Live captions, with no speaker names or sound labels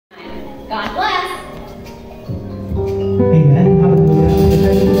God bless. Amen. Hallelujah.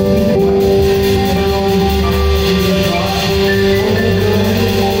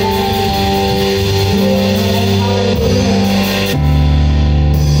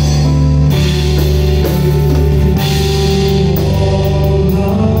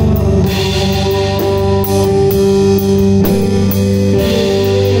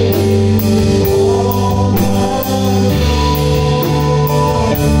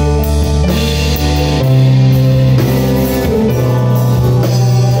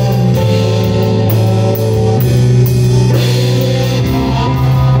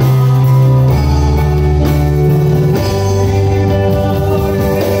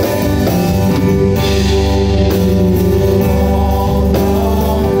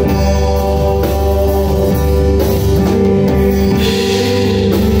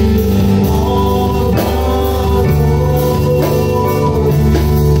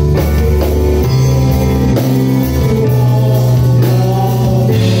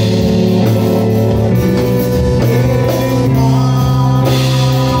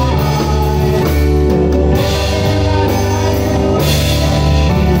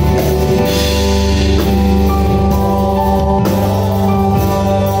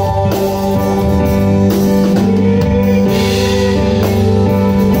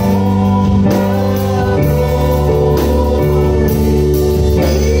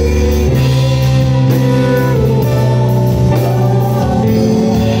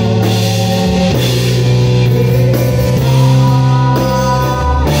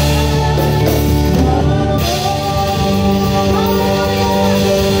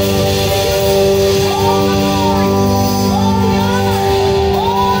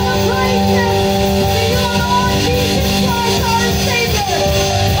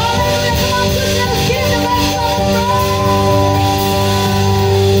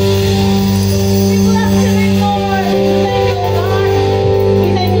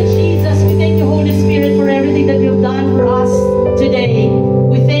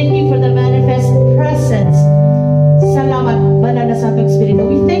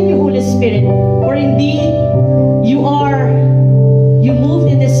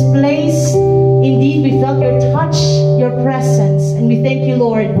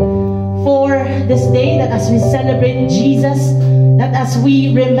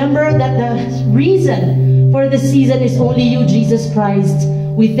 Christ.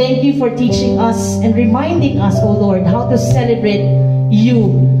 We thank you for teaching us and reminding us, oh Lord, how to celebrate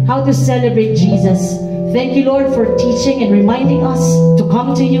you, how to celebrate Jesus. Thank you, Lord, for teaching and reminding us to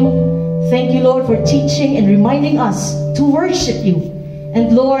come to you. Thank you, Lord, for teaching and reminding us to worship you.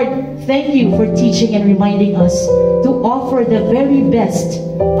 And Lord, thank you for teaching and reminding us to offer the very best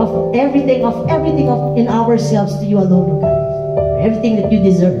of everything in ourselves to you alone, oh God, for everything that you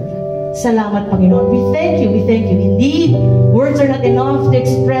deserve. Salamat, Panginoon. We thank you. Indeed, words are not enough to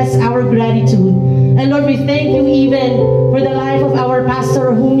express our gratitude. And Lord, we thank you even for the life of our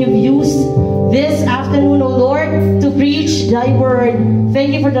pastor whom you've used this afternoon, O Lord, to preach thy word.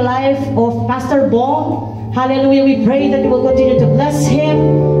 Thank you for the life of Pastor Bong. Hallelujah. We pray that you will continue to bless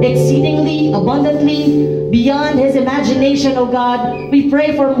him exceedingly, abundantly, beyond his imagination, O God. We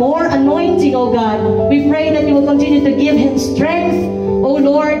pray for more anointing, O God. We pray that you will continue to give him strength, O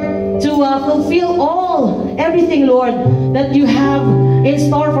Lord, to fulfill everything, Lord, that you have in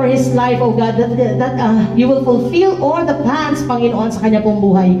store for his life, oh God, that you will fulfill all the plans, Panginoon, sa kanya pong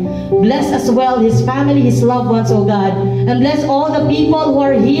buhay. Bless as well his family, his loved ones, oh God, and bless all the people who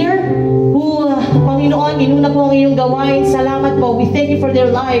are here, who, Panginoon, inuna po ang iyong gawain. Salamat po. We thank you for their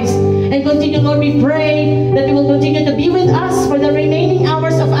lives. And continue, Lord, we pray that you will continue to be with us for the remaining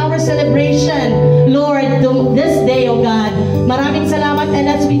hours of our celebration, Lord, this day, oh God. Maraming salamat. And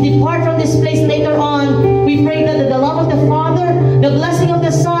as we depart from this place later on, we pray that the love of the Father, the blessing of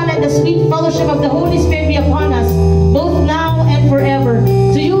the Son, and the sweet fellowship of the Holy Spirit be upon us, both now and forever.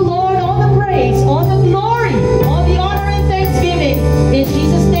 To you, Lord, all the praise, all the glory, all the honor and thanksgiving. In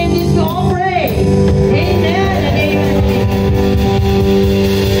Jesus' name, we all pray. Amen and amen.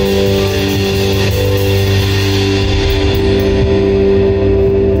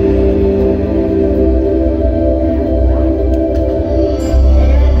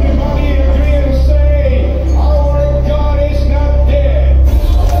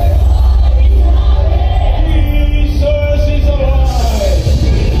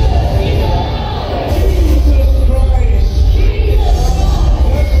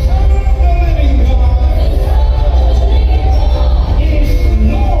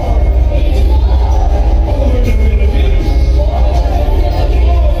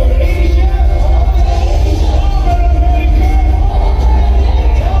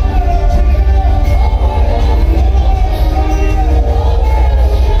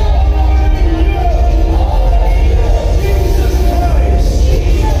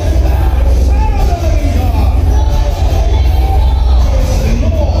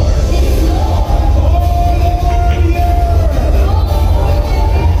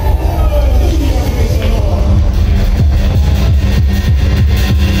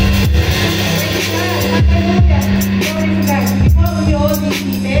 all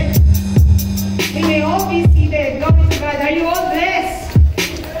seated? You may all be seated. Glory to God. Are you all blessed?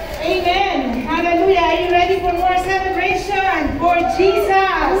 Amen. Hallelujah. Are you ready for more celebration for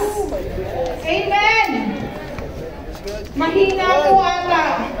Jesus? Amen. Mahina po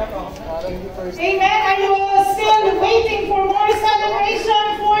ata. Amen. Are you all still waiting for more celebration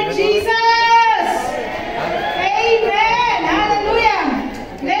for Jesus? Amen. Hallelujah.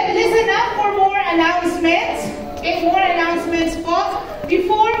 Then listen up for more announcements. Okay, more announcements po.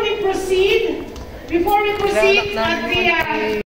 Before we proceed at the